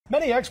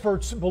Many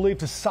experts believe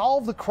to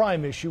solve the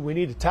crime issue, we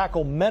need to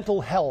tackle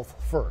mental health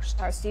first.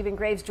 Our Stephen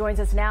Graves joins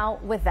us now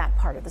with that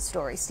part of the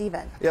story.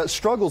 Stephen. Yeah,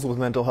 struggles with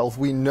mental health,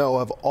 we know,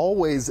 have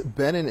always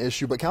been an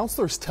issue, but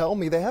counselors tell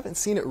me they haven't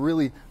seen it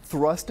really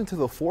thrust into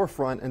the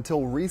forefront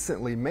until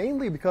recently,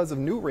 mainly because of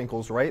new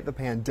wrinkles, right? The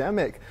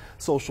pandemic,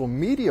 social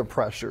media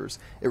pressures.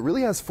 It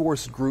really has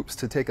forced groups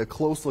to take a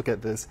close look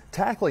at this,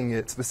 tackling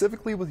it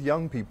specifically with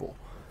young people.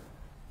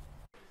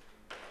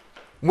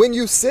 When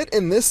you sit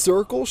in this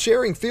circle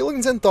sharing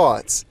feelings and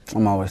thoughts,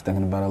 I'm always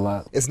thinking about it a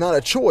lot. It's not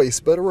a choice,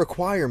 but a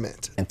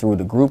requirement. And through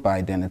the group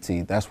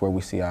identity, that's where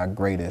we see our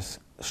greatest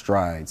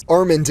strides.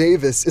 Armin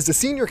Davis is a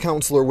senior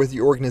counselor with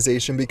the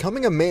organization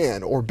Becoming a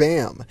Man, or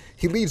BAM.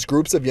 He leads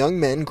groups of young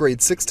men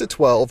grades 6 to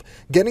 12,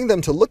 getting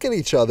them to look at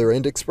each other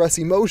and express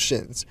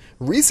emotions.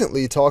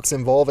 Recently, talks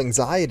involve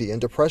anxiety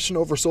and depression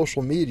over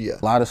social media.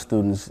 A lot of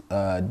students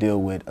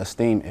deal with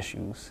esteem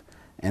issues,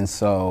 and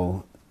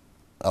so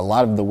a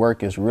lot of the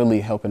work is really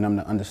helping them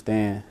to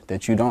understand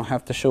that you don't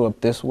have to show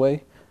up this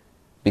way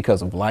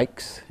because of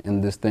likes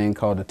and this thing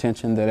called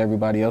attention that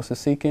everybody else is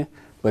seeking,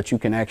 but you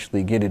can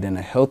actually get it in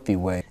a healthy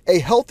way. A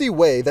healthy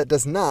way that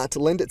does not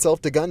lend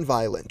itself to gun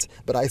violence,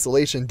 but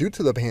isolation due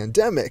to the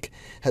pandemic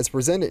has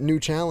presented new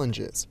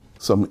challenges.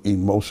 Some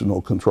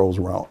emotional controls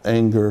around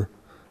anger.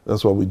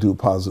 That's why we do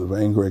positive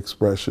anger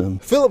expression.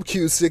 Philip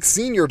Cusick,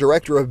 senior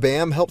director of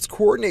BAM, helps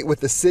coordinate with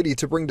the city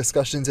to bring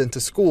discussions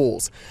into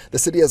schools. The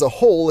city as a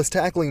whole is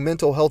tackling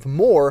mental health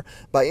more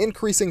by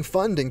increasing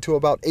funding to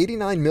about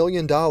 $89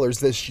 million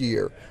this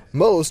year.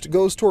 Most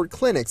goes toward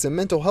clinics and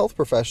mental health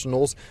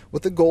professionals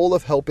with the goal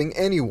of helping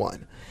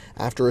anyone.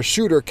 After a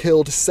shooter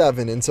killed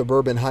 7 in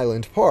suburban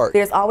Highland Park,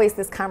 There's always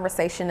this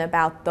conversation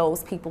about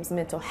those people's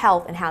mental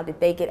health and how did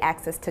they get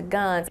access to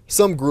guns.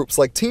 some groups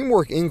like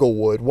Teamwork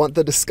Inglewood want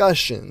the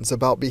discussions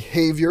about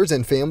behaviors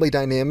and family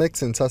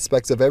dynamics in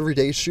suspects of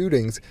everyday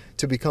shootings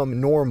to become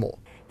normal.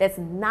 That's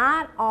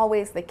not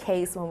always the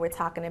case when we're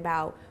talking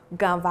about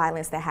gun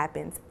violence that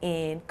happens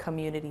in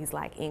communities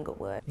like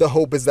Inglewood. The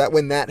hope is that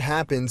when that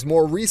happens,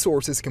 more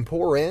resources can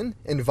pour in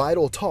and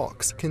vital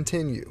talks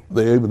continue.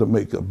 They're able to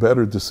make a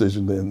better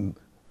decision than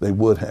they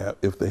would have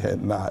if they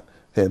had not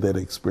had that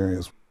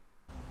experience.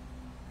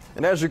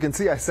 And as you can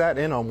see, I sat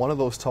in on one of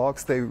those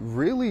talks. They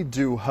really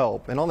do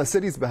help. And on the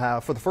city's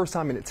behalf, for the first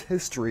time in its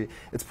history,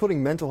 it's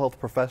putting mental health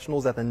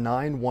professionals at the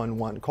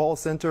 911 call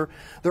center.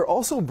 They're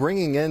also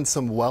bringing in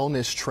some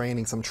wellness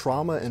training, some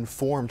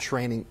trauma-informed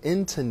training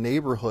into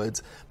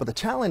neighborhoods. But the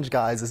challenge,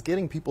 guys, is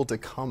getting people to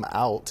come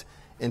out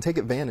and take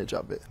advantage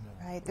of it.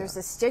 Right, there's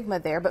a stigma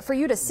there, but for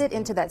you to sit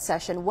into that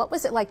session, what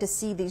was it like to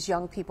see these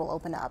young people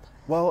open up?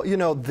 Well, you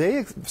know,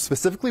 they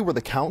specifically were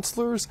the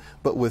counselors,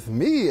 but with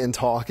me in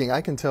talking,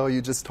 I can tell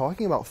you just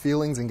talking about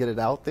feelings and get it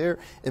out there,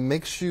 it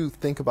makes you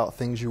think about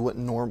things you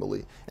wouldn't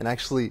normally. And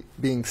actually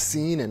being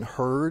seen and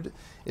heard,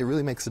 it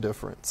really makes a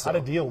difference. How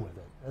to deal with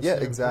it. That's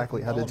yeah,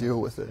 exactly, how to deal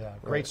with it. Yeah,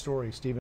 great story, Stephen.